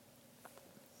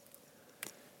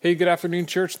Hey, good afternoon,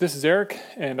 church. This is Eric,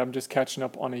 and I'm just catching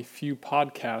up on a few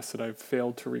podcasts that I've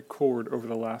failed to record over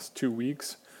the last 2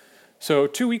 weeks. So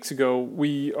 2 weeks ago,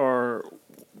 we've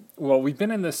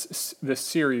been in this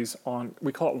series on,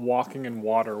 we call it Walking in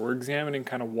Water. We're examining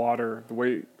kind of water, the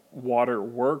way water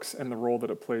works and the role that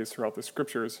it plays throughout the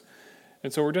scriptures.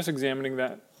 And so we're just examining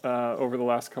that over the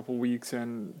last couple weeks.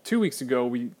 And 2 weeks ago,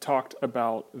 we talked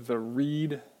about the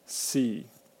Reed Sea.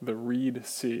 The Reed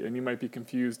Sea. And you might be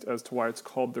confused as to why it's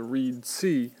called the Reed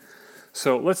Sea.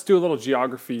 So let's do a little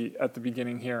geography at the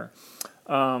beginning here.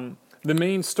 The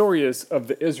main story is of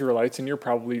the Israelites, and you're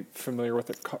probably familiar with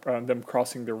them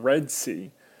crossing the Red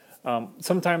Sea.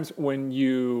 Sometimes when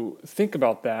you think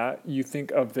about that, you think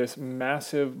of this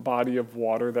massive body of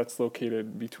water that's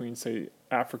located between, say,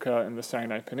 Africa and the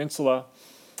Sinai Peninsula.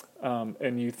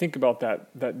 And you think about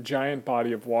that giant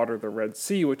body of water, the Red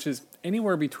Sea, which is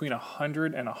anywhere between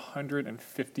 100 and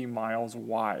 150 miles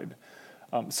wide.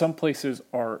 Some places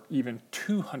are even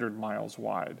 200 miles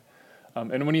wide.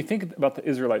 And when you think about the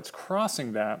Israelites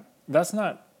crossing that's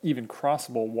not even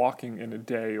crossable walking in a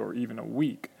day or even a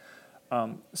week.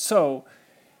 So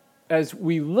as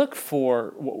we look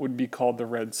for what would be called the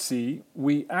Red Sea,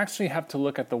 we actually have to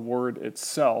look at the word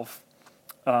itself.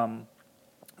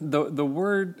 The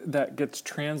word that gets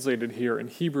translated here in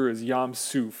Hebrew is Yam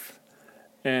Suf,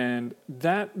 and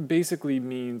that basically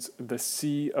means the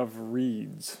Sea of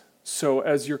Reeds. So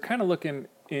as you're kind of looking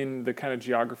in the kind of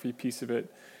geography piece of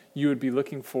it, you would be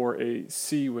looking for a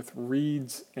sea with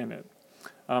reeds in it.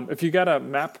 If you got a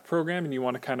map program and you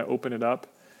want to kind of open it up,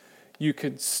 you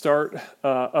could start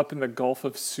up in the Gulf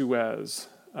of Suez.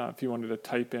 If you wanted to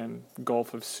type in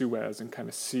Gulf of Suez and kind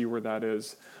of see where that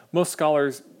is. Most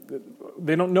scholars,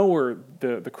 they don't know where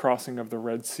the crossing of the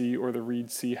Red Sea or the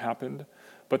Reed Sea happened,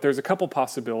 but there's a couple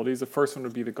possibilities. The first one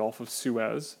would be the Gulf of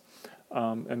Suez,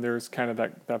 and there's kind of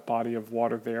that body of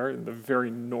water there in the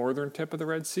very northern tip of the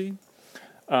Red Sea.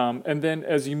 And then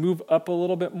as you move up a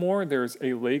little bit more, there's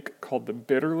a lake called the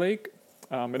Bitter Lake.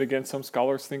 And again, some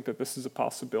scholars think that this is a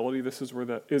possibility. This is where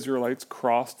the Israelites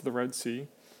crossed the Red Sea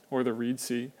or the Reed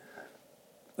Sea.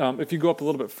 If you go up a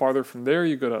little bit farther from there,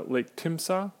 you go to Lake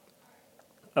Timsah,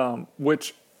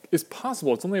 which is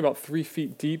possible. It's only about 3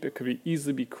 feet deep. It could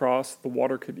easily be crossed. The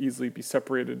water could easily be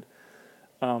separated.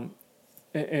 And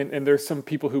there's some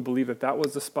people who believe that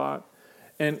was the spot.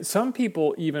 And some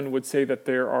people even would say that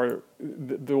there are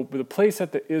the place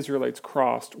that the Israelites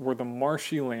crossed were the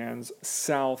marshy lands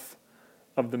south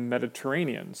of the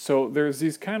Mediterranean. So there's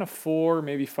these kind of 4,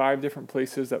 maybe 5 different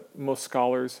places that most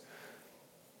scholars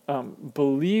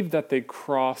believe that they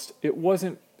crossed. It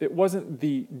wasn't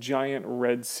the giant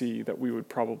Red Sea that we would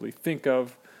probably think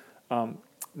of.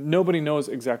 Nobody knows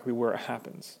exactly where it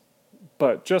happens.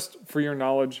 But just for your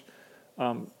knowledge,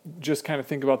 just kind of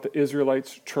think about the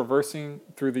Israelites traversing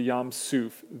through the Yam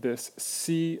Suf, this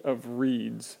sea of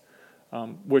reeds,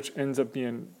 which ends up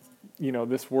being,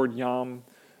 this word Yam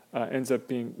ends up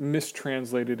being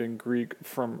mistranslated in Greek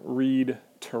from reed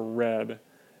to red,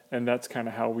 and that's kind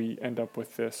of how we end up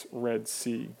with this Red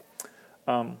Sea.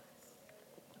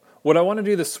 What I want to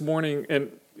do this morning,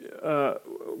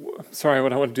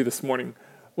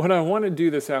 what I want to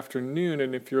do this afternoon,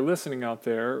 and if you're listening out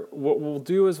there, what we'll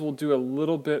do is we'll do a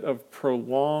little bit of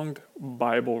prolonged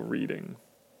Bible reading.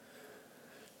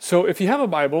 So if you have a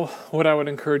Bible, what I would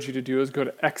encourage you to do is go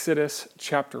to Exodus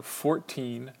chapter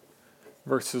 14,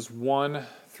 verses 1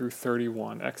 through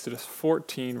 31. Exodus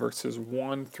 14, verses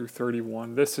 1 through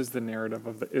 31. This is the narrative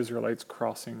of the Israelites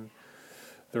crossing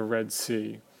the Red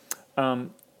Sea.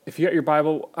 If you got your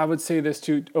Bible, I would say this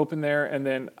too, open there, and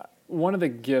then one of the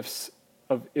gifts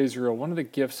of Israel, one of the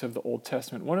gifts of the Old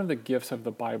Testament, one of the gifts of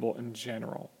the Bible in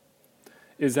general,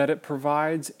 is that it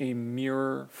provides a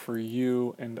mirror for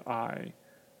you and I.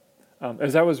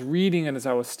 As I was reading and as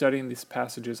I was studying these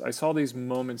passages, I saw these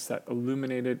moments that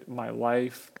illuminated my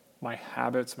life, my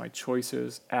habits, my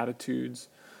choices, attitudes,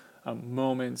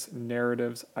 moments,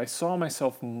 narratives. I saw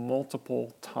myself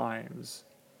multiple times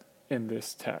in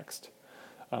this text.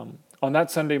 On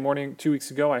that Sunday morning 2 weeks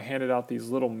ago, I handed out these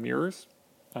little mirrors.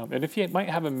 And if you might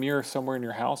have a mirror somewhere in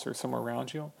your house or somewhere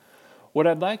around you, what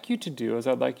I'd like you to do is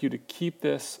I'd like you to keep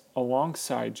this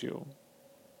alongside you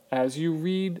as you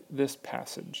read this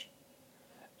passage,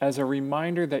 as a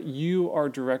reminder that you are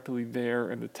directly there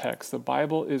in the text. The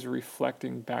Bible is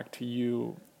reflecting back to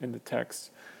you in the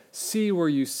text. See where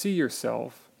you see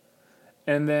yourself,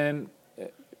 and then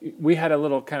we had a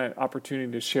little kind of opportunity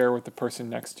to share with the person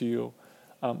next to you.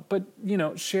 But,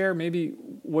 share maybe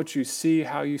what you see,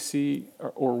 how you see,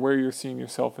 or where you're seeing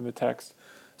yourself in the text.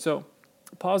 So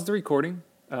pause the recording,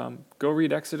 go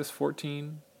read Exodus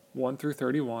 14, 1 through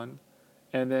 31,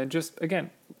 and then just, again,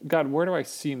 God, where do I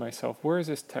see myself? Where is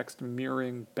this text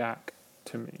mirroring back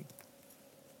to me?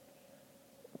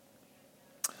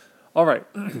 All right.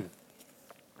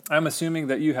 I'm assuming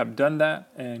that you have done that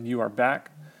and you are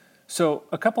back. So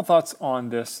a couple thoughts on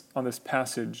this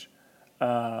passage.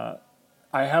 I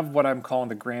have what I'm calling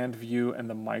the grand view and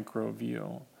the micro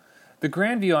view. The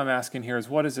grand view I'm asking here is,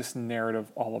 what is this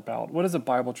narrative all about? What is the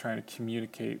Bible trying to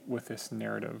communicate with this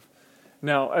narrative?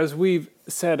 Now, as we've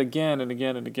said again and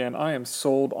again and again, I am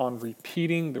sold on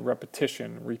repeating the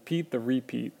repetition, repeat the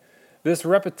repeat. This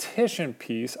repetition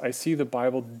piece, I see the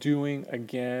Bible doing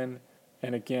again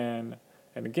and again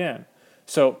and again.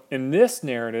 So in this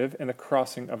narrative, in the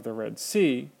crossing of the Red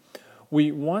Sea,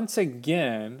 we once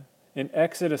again, in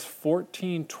Exodus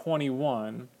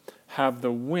 14:21, have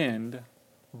the wind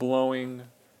blowing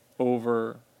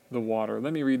over the water.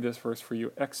 Let me read this verse for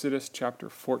you. Exodus chapter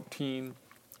 14,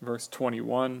 verse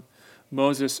 21.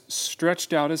 Moses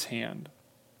stretched out his hand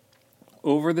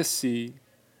over the sea,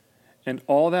 and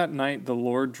all that night the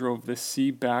Lord drove the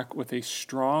sea back with a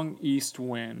strong east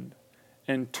wind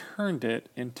and turned it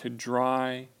into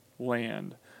dry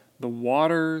land. The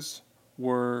waters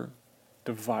were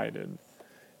divided.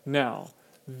 Now,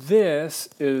 this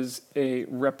is a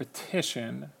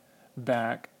repetition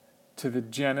back to the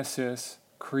Genesis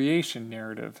creation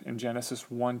narrative in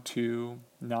Genesis 1:2,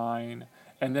 9,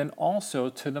 and then also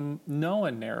to the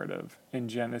Noah narrative in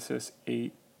Genesis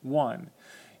 8:1.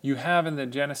 You have in the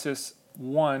Genesis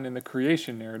 1, in the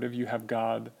creation narrative, you have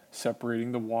God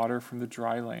separating the water from the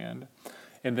dry land.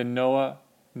 In the Noah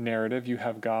narrative, you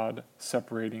have God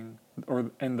separating,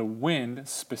 and the wind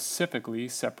specifically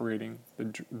separating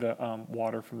the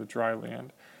water from the dry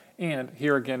land. And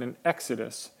here again in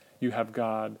Exodus, you have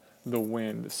God, the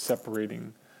wind,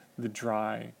 separating the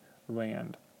dry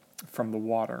land from the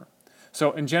water.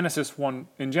 So in Genesis 1,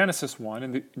 in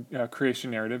the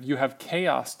creation narrative, you have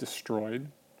chaos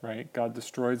destroyed, right? God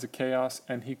destroys the chaos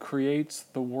and he creates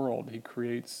the world. He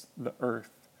creates the earth.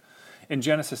 In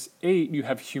Genesis 8, you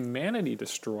have humanity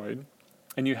destroyed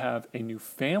and you have a new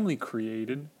family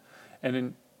created. And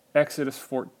in Exodus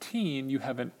 14, you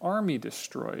have an army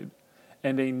destroyed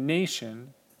and a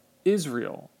nation,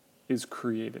 Israel, is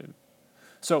created.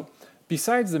 So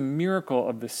besides the miracle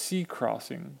of the sea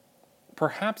crossing,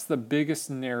 perhaps the biggest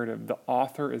narrative the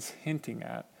author is hinting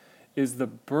at is the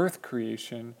birth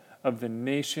creation of the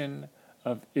nation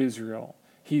of Israel.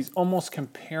 He's almost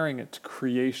comparing it to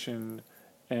creation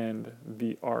and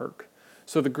the ark.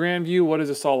 So the grand view, what is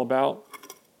this all about?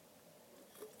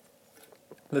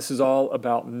 This is all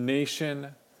about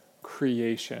nation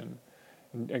creation.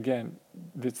 And again,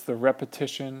 it's the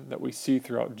repetition that we see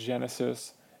throughout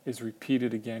Genesis is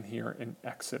repeated again here in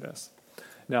Exodus.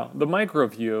 Now, the micro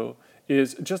view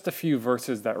is just a few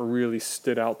verses that really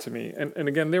stood out to me. And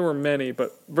again, there were many,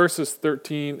 but verses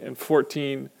 13 and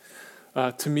 14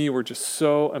 to me were just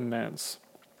so immense.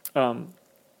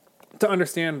 To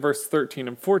understand verse 13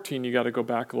 and 14, you got to go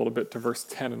back a little bit to verse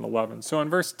 10 and 11. So in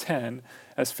verse 10,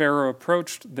 as Pharaoh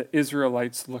approached, the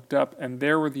Israelites looked up, and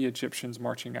there were the Egyptians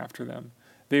marching after them.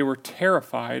 They were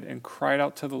terrified and cried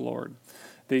out to the Lord.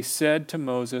 They said to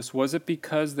Moses, "Was it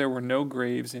because there were no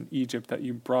graves in Egypt that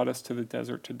you brought us to the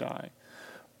desert to die?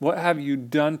 What have you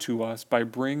done to us by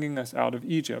bringing us out of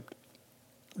Egypt?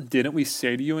 Didn't we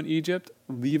say to you in Egypt,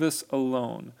 'Leave us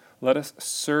alone. Let us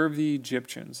serve the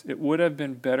Egyptians'? It would have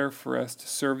been better for us to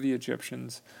serve the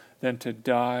Egyptians than to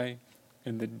die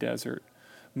in the desert."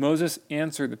 Moses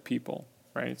answered the people,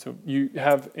 right? So you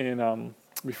have in,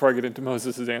 before I get into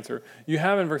Moses' answer, you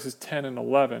have in verses 10 and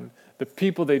 11, the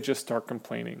people, they just start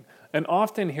complaining. And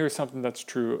often here's something that's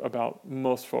true about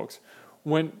most folks.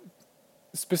 When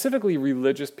specifically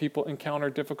religious people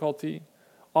encounter difficulty,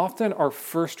 often our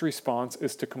first response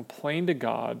is to complain to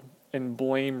God and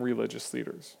blame religious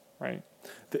leaders, right?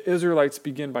 The Israelites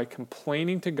begin by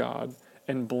complaining to God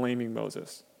and blaming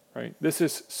Moses, right? This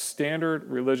is standard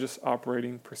religious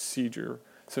operating procedure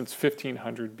since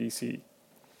 1500 BC.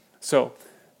 So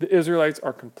the Israelites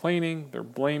are complaining, they're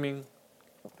blaming,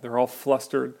 they're all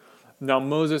flustered. Now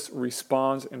Moses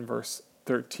responds in verse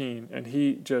 13, and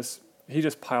he just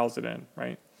piles it in,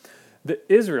 right? The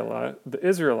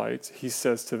Israelites, he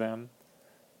says to them,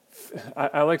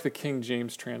 I like the King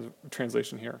James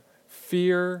translation here.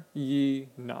 "Fear ye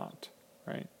not,"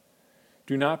 right?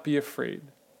 Do not be afraid.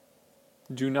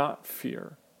 Do not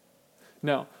fear.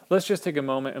 Now, let's just take a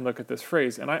moment and look at this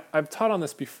phrase. And I've taught on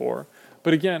this before,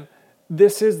 but again,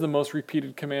 this is the most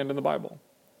repeated command in the Bible.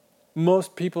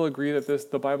 Most people agree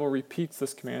that the Bible repeats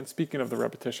this command, speaking of the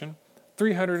repetition,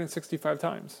 365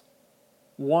 times.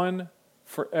 One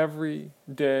for every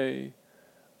day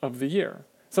of the year.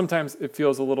 Sometimes it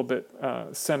feels a little bit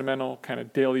sentimental, kind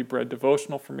of daily bread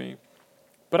devotional for me.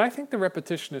 But I think the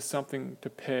repetition is something to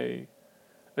pay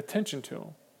attention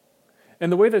to.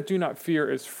 And the way that do not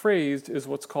fear is phrased is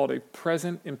what's called a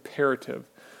present imperative.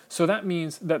 So that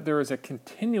means that there is a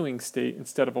continuing state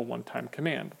instead of a one-time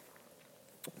command.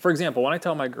 For example, when I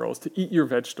tell my girls to eat your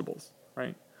vegetables,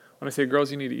 right? When I say,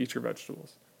 girls, you need to eat your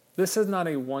vegetables. This is not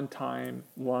a one-time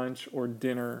lunch or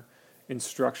dinner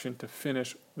instruction to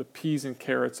finish the peas and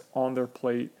carrots on their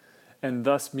plate and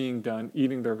thus being done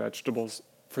eating their vegetables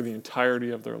for the entirety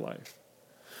of their life.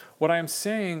 What I am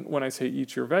saying when I say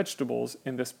eat your vegetables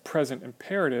in this present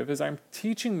imperative is I'm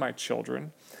teaching my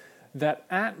children that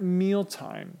at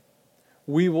mealtime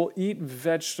we will eat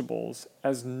vegetables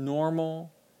as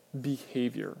normal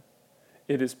behavior.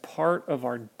 It is part of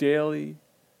our daily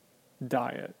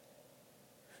diet.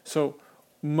 So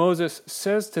Moses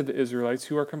says to the Israelites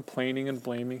who are complaining and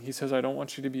blaming, he says, I don't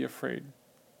want you to be afraid.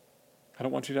 I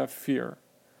don't want you to have fear,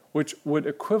 which would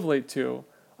equivalent to,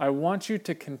 I want you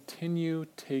to continue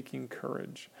taking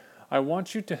courage. I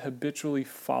want you to habitually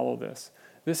follow this.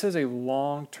 This is a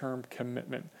long-term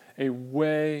commitment, a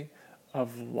way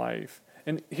of life.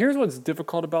 And here's what's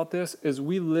difficult about this is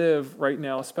we live right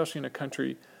now, especially in a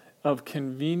country of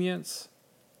convenience,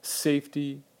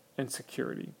 safety, and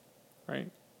security, right?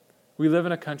 We live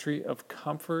in a country of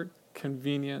comfort,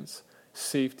 convenience,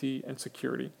 safety, and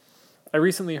security. I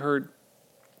recently heard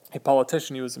a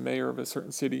politician, he was the mayor of a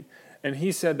certain city, and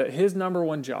he said that his number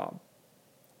one job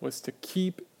was to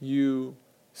keep you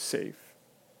safe,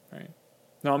 right?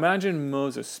 Now imagine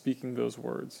Moses speaking those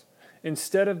words.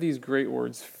 Instead of these great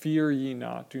words, fear ye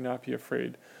not, do not be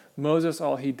afraid, Moses,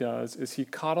 all he does is he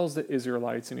coddles the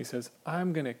Israelites and he says,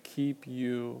 I'm going to keep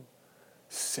you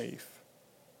safe,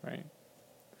 right?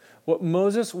 What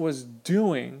Moses was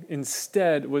doing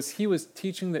instead was he was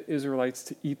teaching the Israelites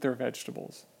to eat their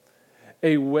vegetables.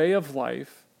 A way of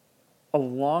life, a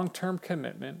long-term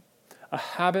commitment, a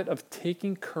habit of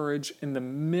taking courage in the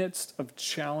midst of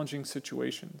challenging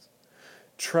situations,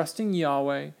 trusting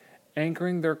Yahweh,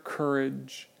 anchoring their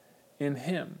courage in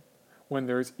Him. When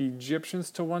there's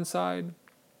Egyptians to one side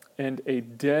and a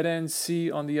dead-end sea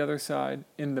on the other side,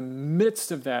 in the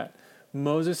midst of that,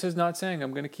 Moses is not saying,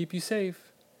 I'm going to keep you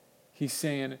safe. He's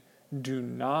saying, do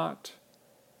not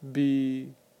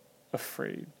be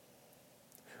afraid.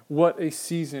 What a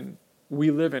season we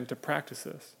live in to practice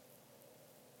this.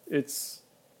 It's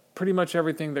pretty much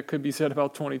everything that could be said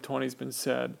about 2020 has been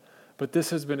said, but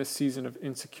this has been a season of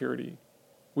insecurity.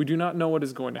 We do not know what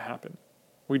is going to happen.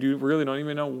 We really don't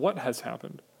even know what has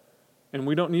happened. And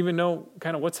we don't even know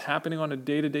kind of what's happening on a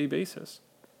day-to-day basis.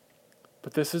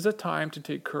 But this is a time to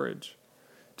take courage,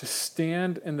 to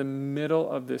stand in the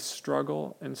middle of this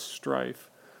struggle and strife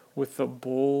with the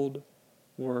bold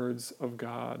words of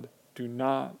God. Do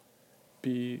not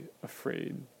be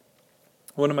afraid.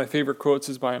 One of my favorite quotes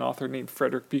is by an author named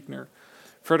Frederick Buechner.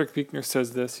 Frederick Buechner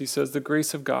says this. He says, the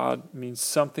grace of God means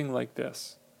something like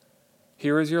this.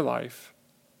 Here is your life.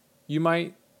 You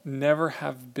might never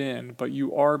have been, but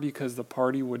you are because the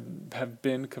party would have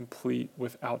been complete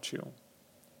without you.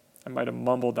 I might have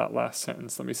mumbled that last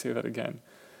sentence. Let me say that again.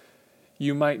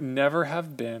 You might never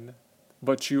have been,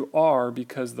 but you are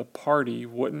because the party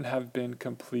wouldn't have been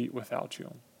complete without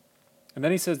you. And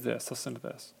then he says this, listen to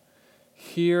this.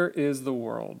 Here is the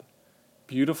world.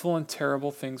 Beautiful and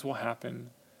terrible things will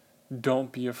happen.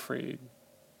 Don't be afraid.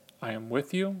 I am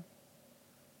with you.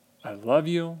 I love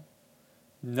you.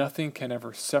 Nothing can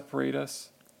ever separate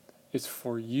us. It's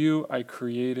for you I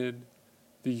created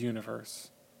the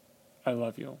universe. I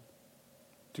love you.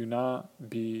 Do not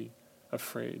be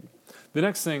afraid. The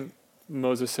next thing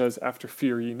Moses says after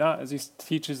fear ye not is he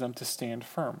teaches them to stand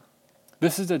firm.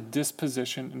 This is a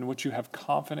disposition in which you have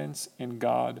confidence in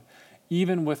God,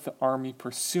 even with the army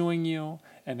pursuing you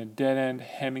and a dead end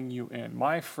hemming you in.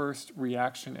 My first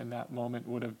reaction in that moment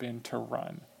would have been to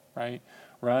run, right?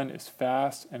 Run as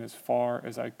fast and as far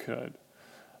as I could.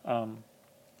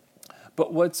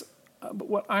 But what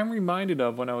I'm reminded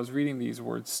of when I was reading these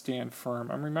words, stand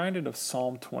firm, I'm reminded of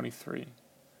Psalm 23.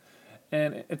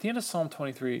 And at the end of Psalm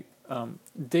 23,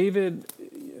 David,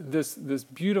 this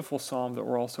beautiful psalm that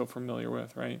we're all so familiar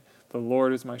with, right? The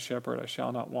Lord is my shepherd, I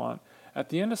shall not want. At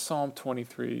the end of Psalm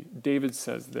 23, David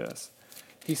says this.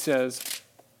 He says,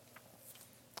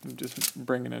 I'm just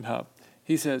bringing it up.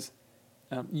 He says,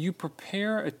 you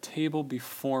prepare a table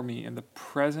before me in the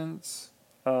presence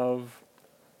of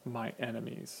my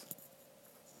enemies.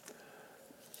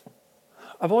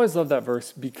 I've always loved that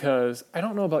verse because I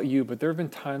don't know about you, but there have been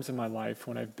times in my life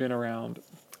when I've been around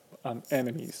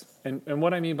enemies. And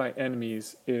what I mean by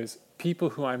enemies is people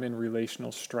who I'm in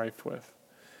relational strife with.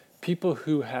 people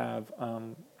who have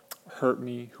hurt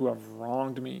me, who have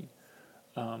wronged me,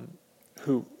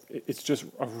 who it's just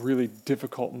a really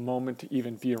difficult moment to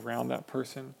even be around that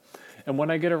person. And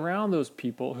when I get around those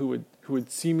people who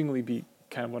would seemingly be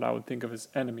kind of what I would think of as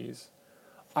enemies,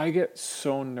 I get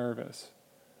so nervous.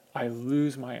 I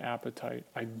lose my appetite.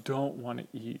 I don't want to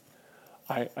eat.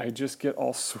 I just get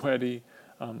all sweaty,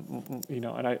 and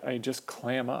I just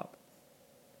clam up.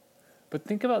 But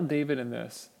think about David in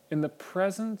this. In the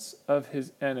presence of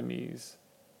his enemies,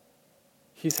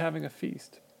 he's having a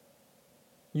feast.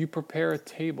 You prepare a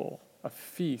table, a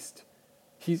feast.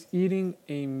 He's eating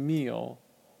a meal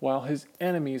while his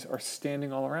enemies are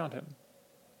standing all around him,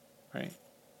 right?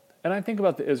 And I think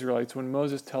about the Israelites when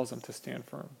Moses tells them to stand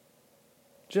firm.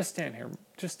 Just stand here.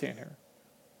 Just stand here.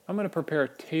 I'm going to prepare a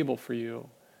table for you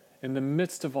in the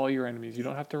midst of all your enemies. You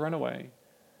don't have to run away.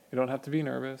 You don't have to be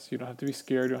nervous. You don't have to be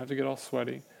scared. You don't have to get all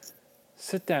sweaty.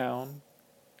 Sit down,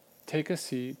 take a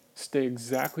seat, stay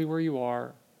exactly where you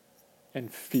are,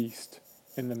 and feast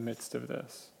in the midst of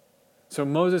this. So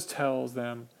Moses tells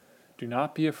them, do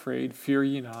not be afraid, fear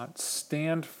ye not,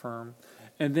 stand firm.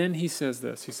 And then he says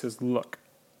this, he says, look.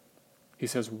 He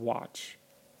says, watch,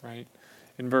 right?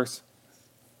 In verse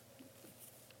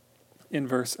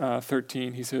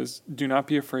 13, he says, do not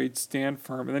be afraid, stand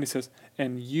firm. And then he says,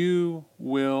 and you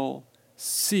will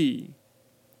see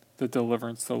the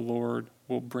deliverance the Lord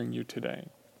will bring you today.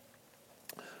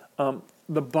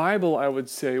 The Bible, I would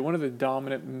say, one of the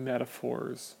dominant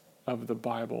metaphors of the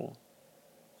Bible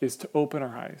is to open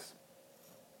our eyes,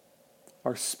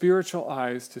 our spiritual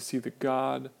eyes, to see the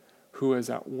God who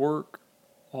is at work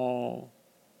all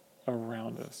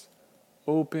around us.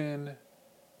 Open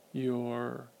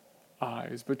your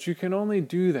eyes. But you can only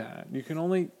do that. You can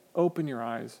only open your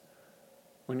eyes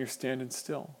when you're standing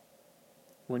still,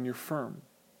 when you're firm,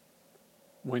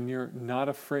 when you're not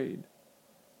afraid,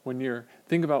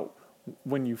 think about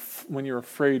when you're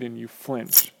afraid and you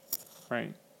flinch,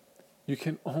 right? You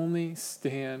can only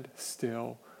stand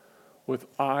still with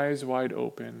eyes wide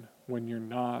open when you're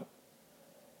not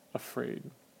afraid.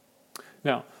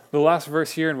 Now, the last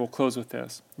verse here, and we'll close with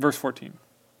this. Verse 14.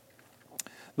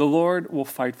 The Lord will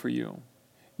fight for you.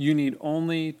 You need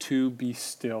only to be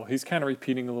still. He's kind of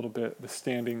repeating a little bit the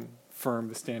standing firm,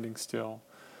 the standing still.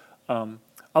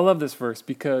 I love this verse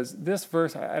because this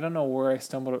verse, I don't know where I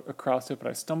stumbled across it, but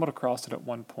I stumbled across it at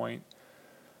one point.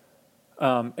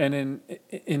 And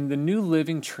in the New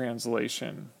Living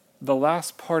Translation, the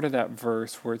last part of that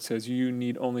verse where it says you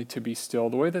need only to be still,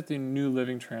 the way that the New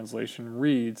Living Translation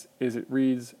reads is it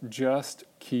reads, just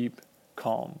keep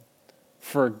calm.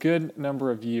 For a good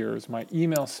number of years, my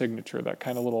email signature, that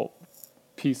kind of little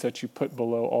piece that you put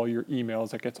below all your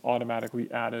emails that gets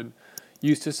automatically added,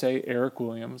 used to say Eric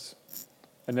Williams,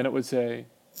 and then it would say,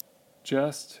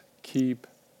 just keep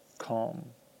calm.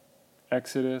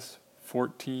 Exodus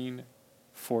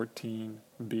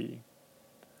 14:14b.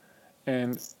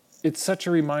 And it's such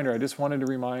a reminder. I just wanted to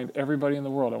remind everybody in the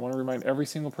world. I want to remind every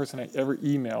single person I ever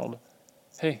emailed,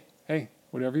 hey,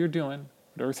 whatever you're doing,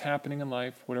 whatever's happening in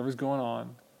life, whatever's going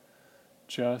on,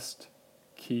 just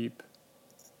keep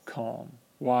calm.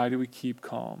 Why do we keep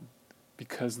calm?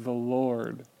 Because the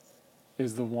Lord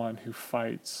is the one who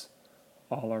fights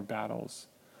all our battles.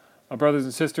 My brothers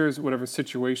and sisters, whatever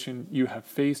situation you have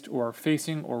faced or are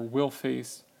facing or will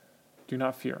face, do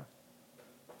not fear.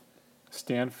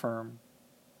 Stand firm.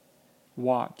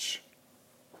 Watch.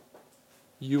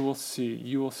 You will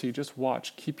see. Just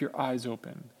watch. Keep your eyes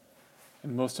open.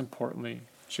 And most importantly,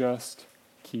 just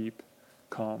keep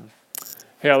calm.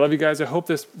 Hey, I love you guys. I hope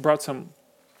this brought some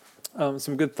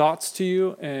good thoughts to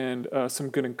you and some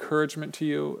good encouragement to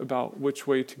you about which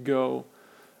way to go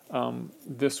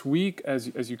this week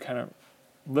as you kind of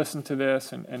listen to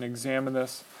this and examine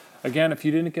this. Again, if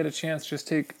you didn't get a chance, just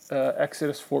take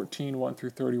Exodus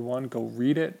 14:1-31, go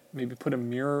read it, maybe put a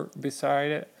mirror beside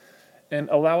it, and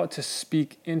allow it to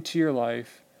speak into your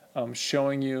life,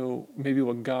 showing you maybe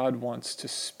what God wants to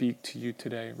speak to you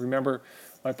today. Remember,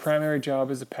 my primary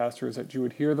job as a pastor is that you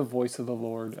would hear the voice of the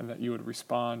Lord and that you would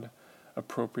respond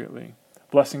appropriately.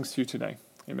 Blessings to you today.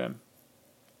 Amen.